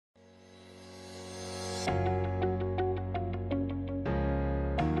Good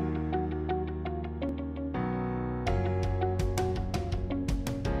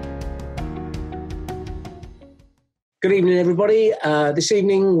evening, everybody. This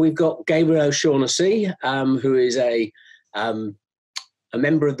evening we've got Gabriel O'Shaughnessy, who is a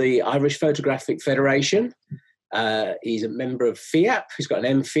member of the Irish Photographic Federation. He's a member of FIAP. He's got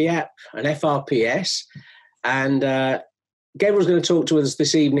an MFIAP, an FRPS, and Gabriel's going to talk to us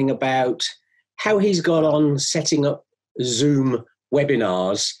this evening about how he's got on setting up Zoom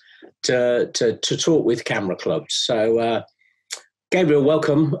webinars to talk with camera clubs. So, Gabriel,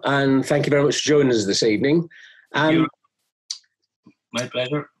 welcome, and thank you very much for joining us this evening. My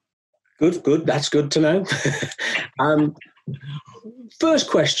pleasure. Good. That's good to know. First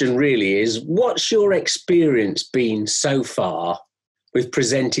question really is, what's your experience been so far with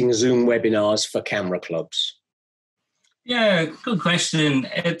presenting Zoom webinars for camera clubs? Yeah, good question.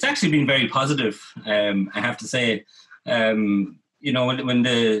 It's actually been very positive, I have to say. Obviously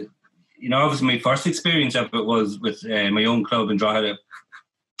my first experience of it was with my own club in Drogheda,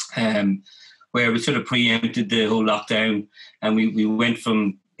 where we sort of preempted the whole lockdown, and we went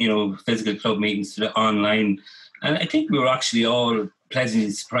from, physical club meetings to the online. And I think we were actually all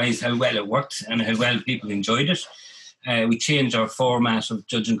pleasantly surprised how well it worked and how well people enjoyed it. We changed our format of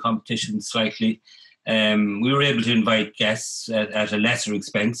judging competitions slightly. We were able to invite guests at a lesser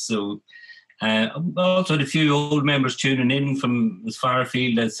expense. So also had a few old members tuning in from as far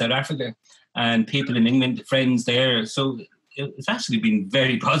afield as South Africa, and people in England, friends there. So it's actually been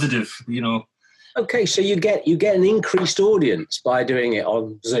very positive, Okay, so you get an increased audience by doing it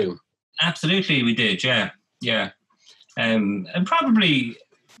on Zoom. Absolutely, we did. Yeah. And probably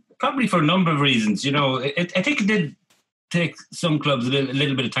for a number of reasons. I think it did take some clubs a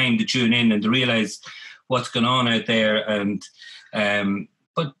little bit of time to tune in and to realise what's going on out there. And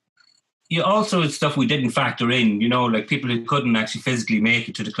but also it's stuff we didn't factor in. Like people who couldn't actually physically make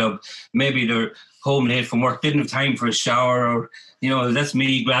it to the club. Maybe they're home late from work, didn't have time for a shower, or that's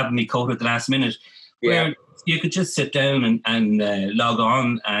me grabbing my coat at the last minute. Yeah. Where you could just sit down and log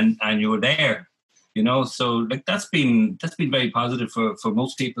on and you were there. So like that's been very positive for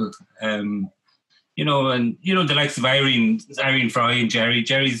most people. And the likes of Irene Fry and Jerry.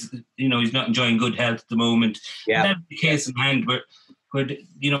 Jerry's he's not enjoying good health at the moment. Yeah. That's the case in hand where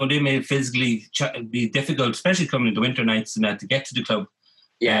they may physically be difficult, especially coming into winter nights and that, to get to the club.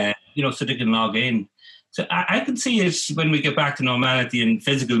 Yeah. So they can log in. So I can see it when we get back to normality and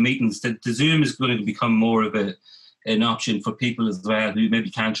physical meetings, that the Zoom is going to become more of an option for people as well who maybe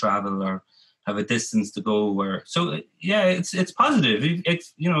can't travel or have a distance to go. It's positive.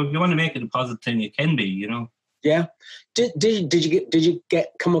 It's you want to make it a positive thing, it can be. Yeah. Did you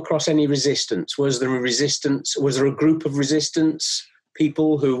come across any resistance? Was there a resistance? Was there a group of resistance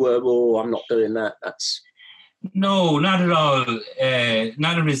people who were, "Oh, I'm not doing that"? No, not at all.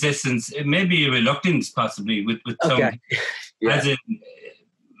 Not a resistance. It may be a reluctance, possibly, with some, as in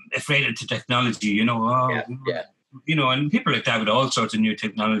afraid of the technology. And people like that with all sorts of new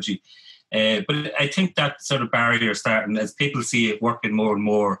technology. But I think that sort of barrier starting as people see it working more and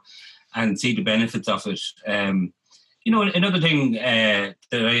more and see the benefits of it. Another thing that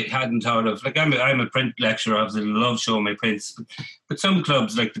I hadn't thought of, like I'm a print lecturer, I love showing my prints, but some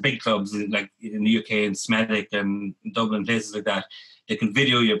clubs, like the big clubs, like in the UK and Smedic and Dublin, places like that, they can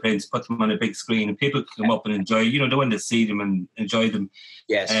video your prints, put them on a big screen, and people can come up and enjoy. They want to see them and enjoy them.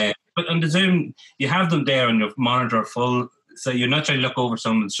 Yes. But on the Zoom, you have them there on your monitor full, so you're not trying to look over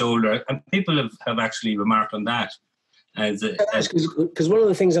someone's shoulder, and people have actually remarked on that. Because one of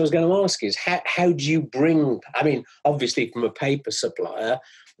the things I was going to ask is how do you bring, obviously from a paper supplier,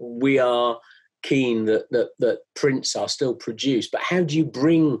 we are keen that prints are still produced, but how do you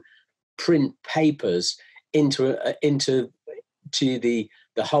bring print papers into the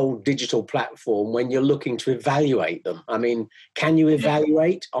whole digital platform when you're looking to evaluate them? Can you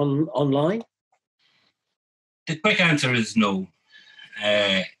evaluate online? The quick answer is no.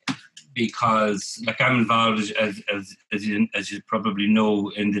 Because I'm involved, as you probably know,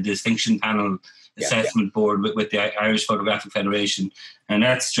 in the Distinction Panel Assessment Board with the Irish Photographic Federation, and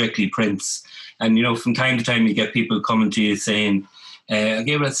that's strictly prints. And from time to time you get people coming to you saying,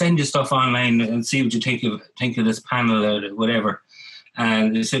 "Gabriel, send your stuff online and see what you think of this panel or whatever."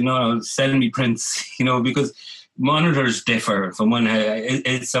 And they said, "No, send me prints," because monitors differ from one.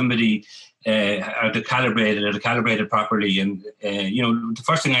 Is somebody are they calibrated properly? And the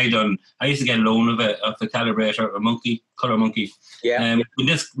first thing I used to get a loan of the calibrator, a Colour Monkey. Yeah.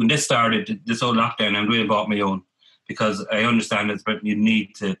 When this started, this whole lockdown, I really bought my own because I understand that you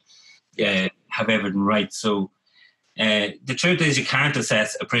need to have everything right. So the truth is, you can't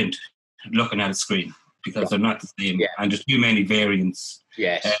assess a print looking at a screen. because they're not the same, and there's too many variants.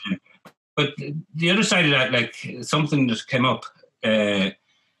 Yes. But the other side of that, like something that came up,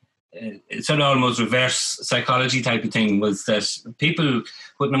 it's sort of almost reverse psychology type of thing, was that people,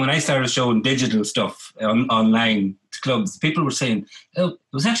 when I started showing digital stuff online to clubs, people were saying, oh, it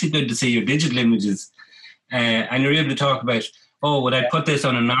was actually good to see your digital images. And you're able to talk about, oh, would I put this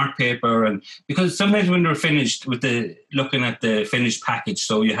on an art paper? And because sometimes when they're finished with looking at the finished package,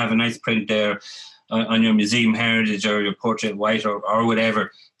 so you have a nice print there on your museum heritage or your portrait white or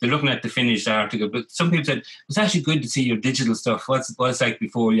whatever, they're looking at the finished article. But some people said, it's actually good to see your digital stuff, what it's like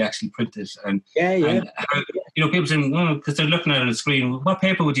before you actually print it. And, and how, people saying, oh, because they're looking at it on the screen, what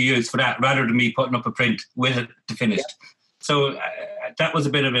paper would you use for that, rather than me putting up a print with it to finished? Yeah. So that was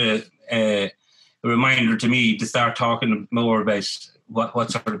a bit of a reminder to me to start talking more about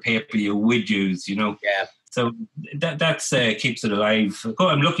what sort of paper you would use, Yeah. So that's keeps it alive.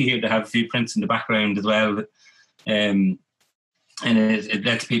 I'm lucky here to have a few prints in the background as well. And it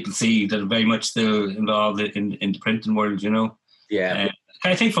lets people see that are very much still involved in the printing world, Yeah.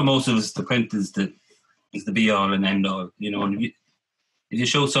 I think for most of us, the print is the be-all and end-all, And if you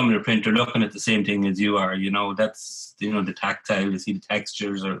show someone a print, they're looking at the same thing as you are, that's, the tactile, you see the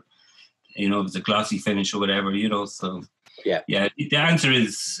textures, or, if it's a glossy finish or whatever, So, yeah, the answer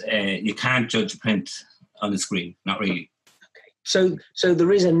is you can't judge a print on the screen, not really. So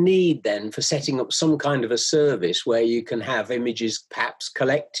there is a need then for setting up some kind of a service where you can have images perhaps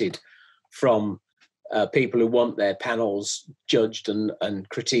collected from people who want their panels judged and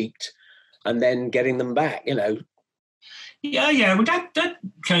critiqued, and then getting them back, Yeah, well, that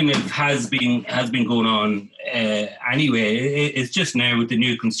kind of has been going on anyway. It's just now with the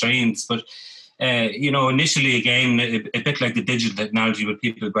new constraints, but initially again a bit like the digital technology, where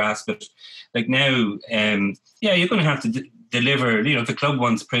people grasp it. Like now, you're going to have to deliver. If the club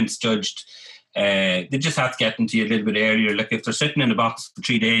wants prints judged, they just have to get them to you a little bit earlier. Like if they're sitting in a box for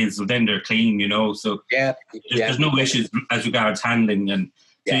 3 days, well, then they're clean. So there's no issues as regards handling, and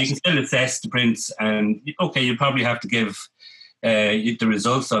so you can still assess the prints. And okay, you probably have to give the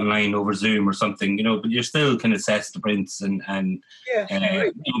results online over Zoom or something, but you still can assess the prints. And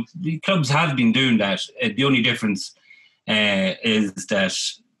the clubs have been doing that. The only difference is that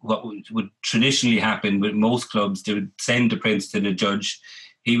what would traditionally happen with most clubs, they would send the prints to the judge.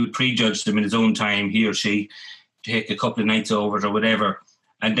 He would prejudge them in his own time, he or she, take a couple of nights over it or whatever,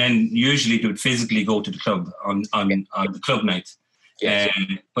 and then usually they would physically go to the club on the club night. Yes.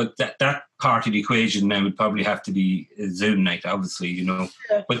 But that part of the equation now would probably have to be a Zoom night, obviously, Yeah.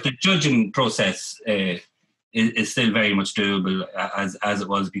 But the judging process is still very much doable as it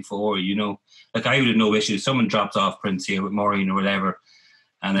was before, Like I would have no issue. Someone drops off prints here with Maureen or whatever,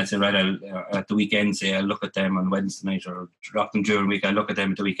 and I say, right, I'll at the weekend, say I'll look at them on Wednesday night, or drop them during the week, I'll look at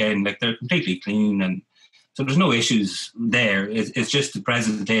them at the weekend. Like they're completely clean, and so there's no issues there. It's just the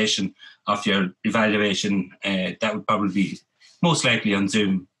presentation of your evaluation that would probably be most likely on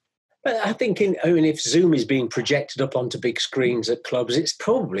Zoom. But I think, if Zoom is being projected up onto big screens at clubs, it's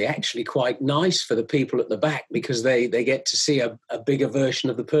probably actually quite nice for the people at the back, because they get to see a bigger version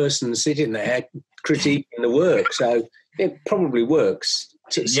of the person sitting there critiquing the work. So it probably works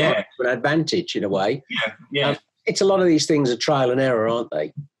to an advantage in a way. Yeah. It's a lot of these things are trial and error, aren't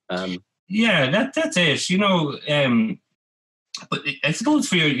they? That's it. But I suppose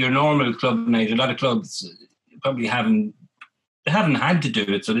for your normal club night, a lot of clubs probably haven't had to do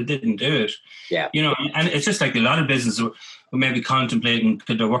it, so they didn't do it. Yeah. And it's just like a lot of businesses were maybe contemplating,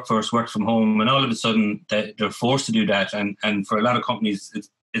 could their workforce work from home, and all of a sudden they're forced to do that. And for a lot of companies,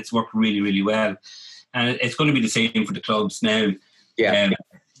 it's worked really, really well. And it's going to be the same for the clubs now. Yeah.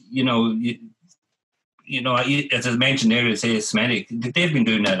 As I mentioned earlier, say Semitic, they've been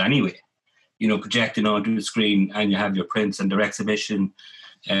doing that anyway. Projecting onto the screen, and you have your prints and their exhibition.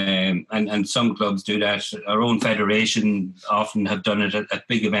 And some clubs do that. Our own federation often have done it at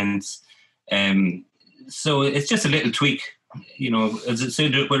big events. So it's just a little tweak, as it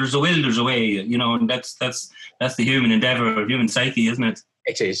said, where there's a will, there's a way, and that's the human endeavour, human psyche, isn't it?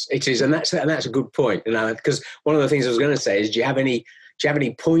 It is, and that's a good point. Because one of the things I was going to say is, do you have any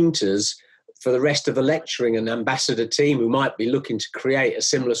pointers for the rest of the lecturing and ambassador team who might be looking to create a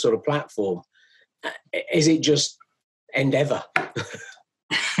similar sort of platform? Is it just endeavour?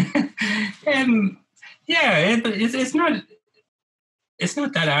 It's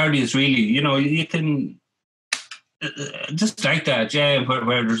not that arduous, really. You can just like that,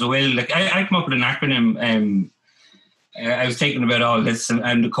 where there's a will. Like I come up with an acronym. I was thinking about all this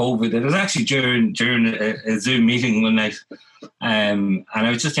and the COVID. It was actually during a Zoom meeting one night, and I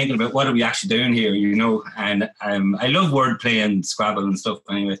was just thinking about what are we actually doing here, And I love wordplay and Scrabble and stuff.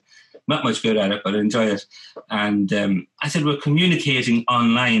 Anyway, not much good at it, but I enjoy it. And I said, we're communicating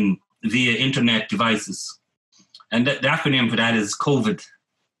online via internet devices. And the acronym for that is COVID.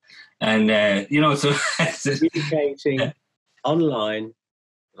 And, you know, so... communicating online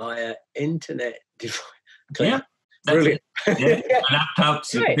via internet device. Yeah. Brilliant. Yeah.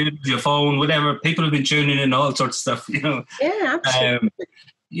 Laptops, computers, your phone, whatever. People have been tuning in, all sorts of stuff, you know. Yeah,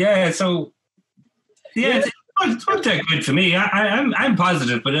 absolutely. So... Yeah, it's worked out good for me. I'm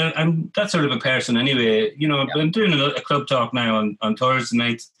positive, but I'm that sort of a person anyway. You know, I'm doing a club talk now on Thursday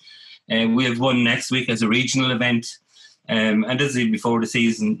nights. We have one next week as a regional event, and this is before the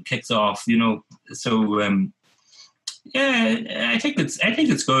season kicks off. You know, so I think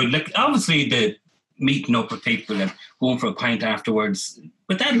it's good. Like, obviously the meeting up with people and going for a pint afterwards,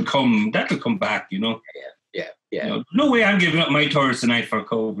 but that'll come back. You know. Yeah. You know, no way I'm giving up my Thursday night for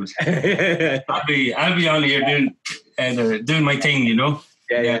COVID. I'll be on here doing my thing, you know.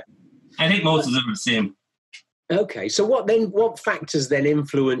 Yeah. I think most of them are the same. Okay, so what factors then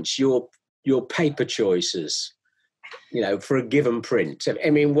influence your paper choices? You know, for a given print. I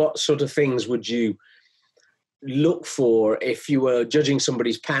mean, what sort of things would you look for if you were judging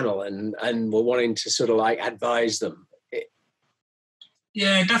somebody's panel and were wanting to sort of like advise them?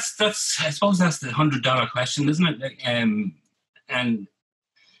 Yeah, that's. I suppose that's the $100 question, isn't it? And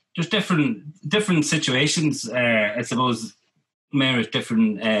there's different situations. I suppose merit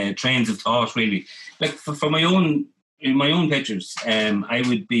different trains of thought. Really, like for my own pictures, I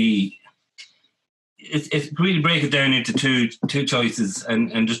would be. It's really break it down into two choices, and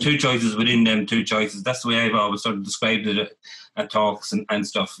there's two choices within them two choices. That's the way I've always sort of described it at talks and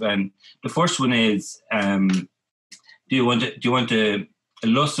stuff. And the first one is, do you want a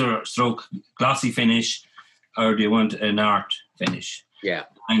luster stroke glossy finish, or do you want an art finish? Yeah.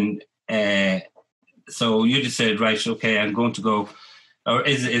 And so you just said, right, okay, I'm going to go, or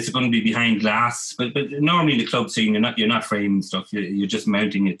is it going to be behind glass? But normally in the club scene, you're not framing stuff. You're just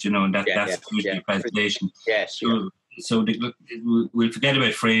mounting it, you know, and that's usually presentation. Yes. So we'll forget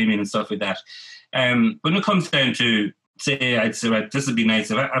about framing and stuff like that. When it comes down to, I'd say, right, this would be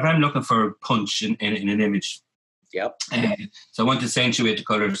nice if I'm looking for punch in an image. Yep. So I want to accentuate the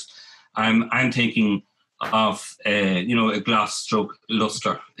colours. I'm thinking of a gloss stroke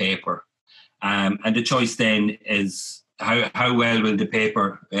luster paper, and the choice then is how well will the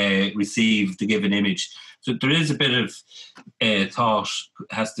paper receive the given image. So there is a bit of thought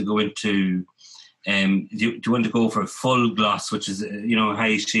has to go into. Do you want to go for a full gloss, which is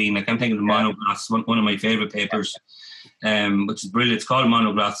high sheen? Like I'm thinking of monogloss, one of my favourite papers. Which is brilliant. It's called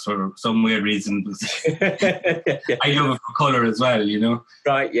monogloss for some weird reason. I love it for colour as well, you know.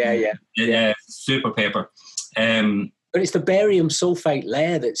 Right, yeah. Super paper. But it's the barium sulfate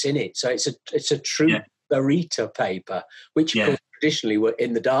layer that's in it, so it's a true barita paper, which of course traditionally were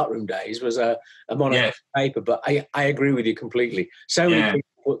in the darkroom days was a monogloss paper. But I agree with you completely. So many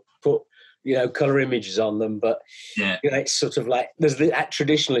people put colour images on them, but it's sort of like there's that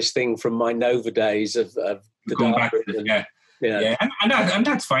traditionalist thing from my Nova days of the going back to this, and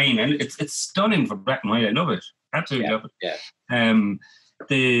that's fine, and it's stunning for black and white. I love it, absolutely love it.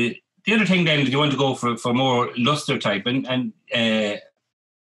 The other thing then, you want to go for more luster type, and that's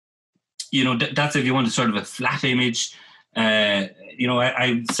if you want a sort of a flat image. I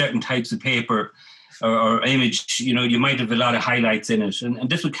certain types of paper or image, you might have a lot of highlights in it, and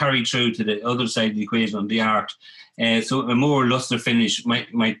this would carry through to the other side of the equation on the art. So a more luster finish you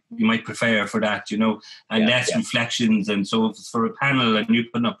might prefer for that, and less reflections. And so for a panel, and you're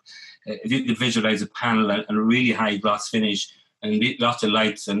putting up, if you could visualize a panel and a really high gloss finish and lots of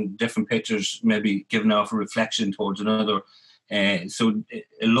lights and different pictures, maybe giving off a reflection towards another. So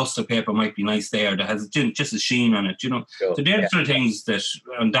a luster paper might be nice there that has just a sheen on it, Sure. So they're the sort of things that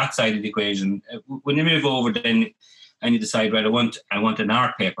on that side of the equation, when you move over then and you decide, right, I want an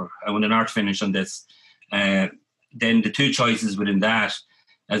art paper, I want an art finish on this, then the two choices within that,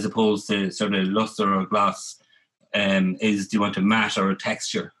 as opposed to sort of luster or gloss, is do you want a matte or a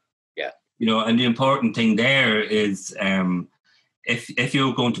texture? Yeah. And the important thing there is if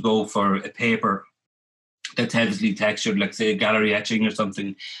you're going to go for a paper that's heavily textured, like say a gallery etching or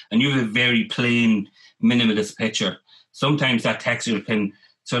something, and you have a very plain minimalist picture, sometimes that texture can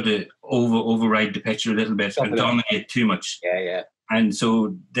sort of override the picture a little bit and dominate too much. Yeah. And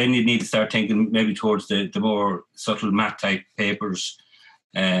so then you need to start thinking maybe towards the more subtle matte type papers,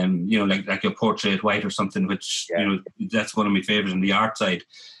 like your portrait white or something, which that's one of my favourites on the art side.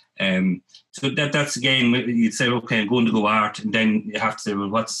 So that's again, you'd say, okay, I'm going to go art, and then you have to say, well,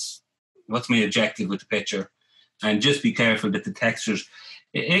 what's my objective with the picture? And just be careful that the textures,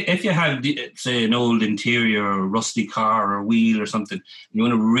 If you have, say, an old interior or rusty car or wheel or something, and you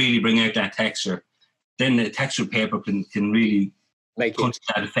want to really bring out that texture, then the textured paper can really make punch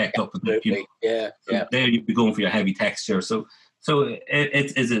that effect up a bit. You know? Yeah. There you'd be going for your heavy texture. So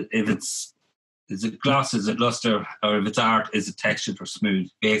if it's a gloss, is it luster, or if it's art, is it textured or smooth?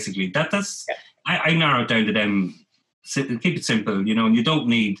 Basically, that's I narrow it down to them. Keep it simple, you know, and you don't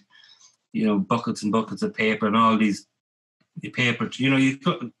need, you know, buckets and buckets of paper and all these paper. You know, you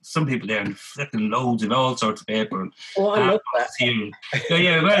got some people there and flipping loads of all sorts of paper. And I love that. Here.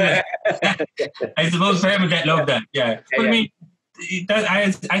 Yeah, well, I suppose PermaJet love that. Yeah, but I mean,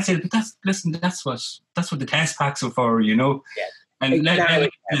 I said, but that's what the test packs are for, you know. Yeah. And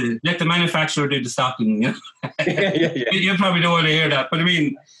let the manufacturer do the stocking. You know? You probably don't want to hear that, but I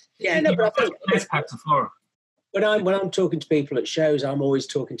mean, but I think test packs are for. When I'm talking to people at shows, I'm always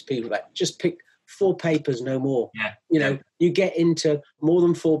talking to people about just pick 4 papers, no more. Yeah. You know, you get into more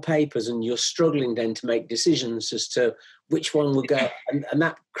than 4 papers and you're struggling then to make decisions as to which one will go. And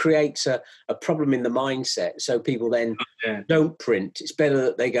that creates a problem in the mindset. So people then don't print. It's better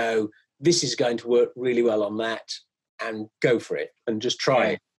that they go, this is going to work really well on that, and go for it and just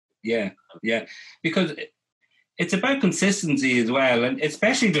try it. Yeah. Because it's about consistency as well, and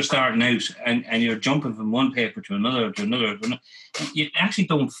especially if you're starting out and you're jumping from one paper to another. You actually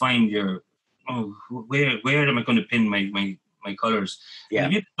don't find where am I going to pin my colours? Yeah.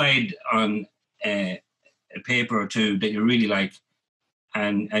 And if you decide on a paper or two that you really like,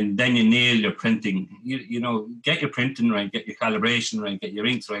 and then you nail your printing, you know, get your printing right, get your calibration right, get your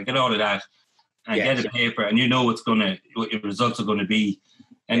inks right, get all of that, and get a paper, and you know what your results are going to be.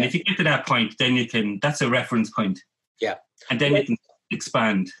 And if you get to that point, then that's a reference point. Yeah. And then you can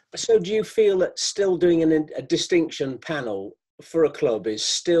expand. So do you feel that still doing a distinction panel for a club is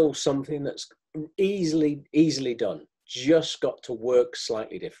still something that's easily done? Just got to work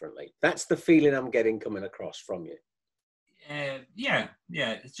slightly differently. That's the feeling I'm getting coming across from you. Yeah.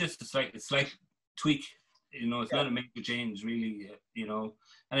 It's just a slight tweak. You know, it's not a major change, really. You know,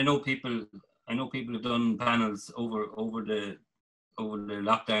 and I know people have done panels over the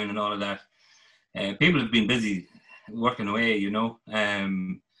lockdown and all of that. People have been busy working away, you know.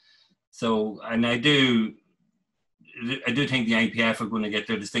 So, and I do think the IPF are going to get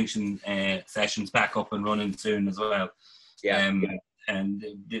their distinction sessions back up and running soon as well. And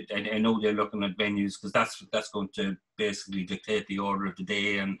I know they're looking at venues, because that's going to basically dictate the order of the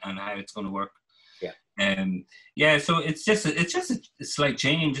day and how it's going to work. So it's just a slight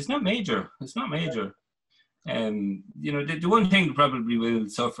change. It's not major. You know, the one thing that probably will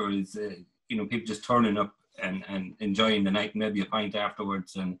suffer is you know, people just turning up and enjoying the night, maybe a pint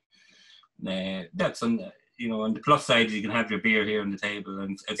afterwards, and that's on. You know, on the plus side, you can have your beer here on the table,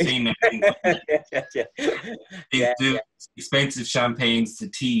 and I've seen these expensive champagnes to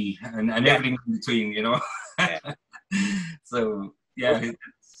tea and everything in between, you know. So,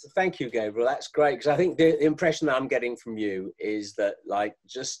 thank you, Gabriel. That's great, because I think the impression that I'm getting from you is that, like,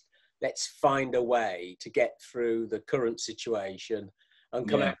 just let's find a way to get through the current situation and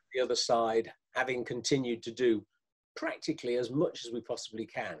come out the other side, having continued to do practically as much as we possibly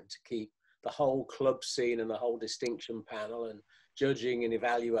can to keep the whole club scene and the whole distinction panel and judging and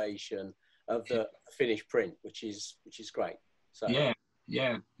evaluation of the finished print, which is great. So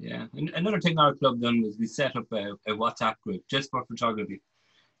yeah. And another thing our club done was we set up a WhatsApp group just for photography,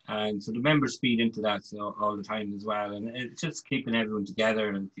 and so the members feed into that all the time as well, and it's just keeping everyone together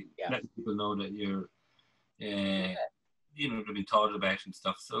and letting people know that you're you know, they're being thought about and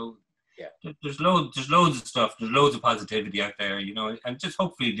stuff. So there's loads of stuff. There's loads of positivity out there, you know, and just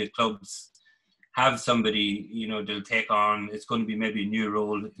hopefully the clubs have somebody, you know, they'll take on. It's going to be maybe a new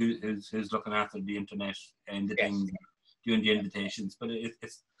role who's looking after the internet and the things, doing the invitations. But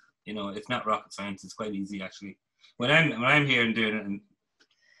it's you know, it's not rocket science. It's quite easy, actually. When I'm here and doing it,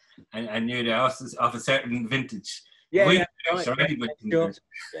 and I knew the house is of a certain vintage. Right. No.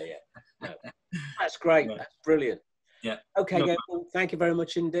 That's great. That's brilliant. Yeah. Okay, well, thank you very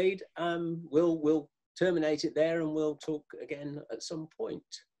much indeed. We'll terminate it there, and we'll talk again at some point.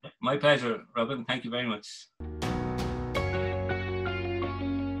 My pleasure, Robin. Thank you very much.